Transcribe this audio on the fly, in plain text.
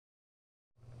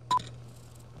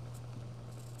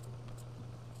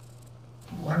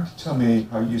don't you tell me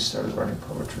how you started writing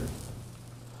poetry?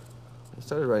 I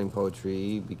started writing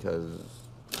poetry because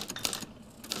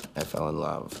I fell in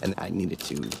love, and I needed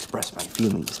to express my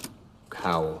feelings.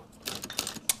 Howl.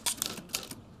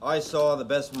 I saw the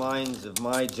best minds of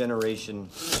my generation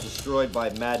destroyed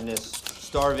by madness,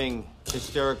 starving,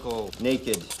 hysterical,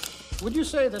 naked. Would you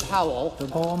say that Howl, the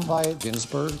poem by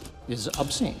Ginsberg, is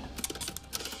obscene?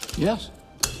 Yes.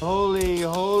 Holy,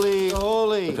 holy,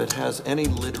 holy. If it has any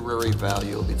literary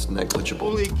value, it's negligible.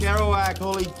 Holy Kerouac,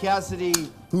 holy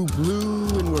Cassidy, who blew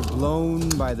and were blown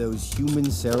by those human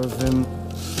seraphim.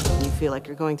 You feel like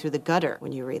you're going through the gutter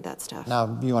when you read that stuff.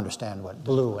 Now, you understand what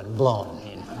blew and blown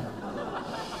mean.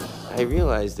 I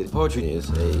realized that poetry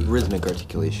is a rhythmic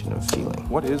articulation of feeling.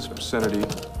 What is obscenity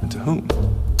and to whom?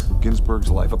 Ginsberg's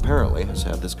life apparently has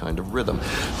had this kind of rhythm.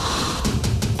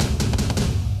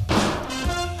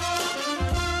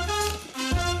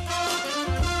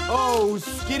 Oh,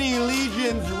 skinny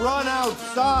legions, run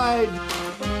outside!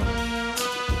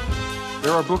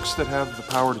 There are books that have the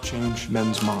power to change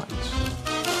men's minds.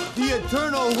 The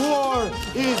eternal war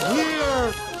is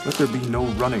here! Let there be no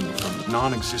running from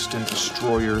non-existent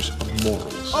destroyers of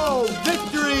morals. Oh,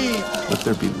 victory! Let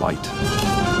there be light.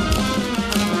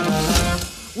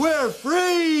 We're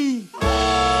free!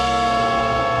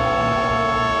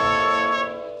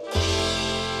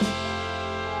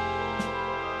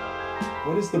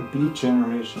 What is the Beat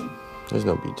Generation? There's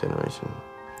no Beat Generation.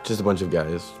 Just a bunch of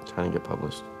guys trying to get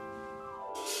published.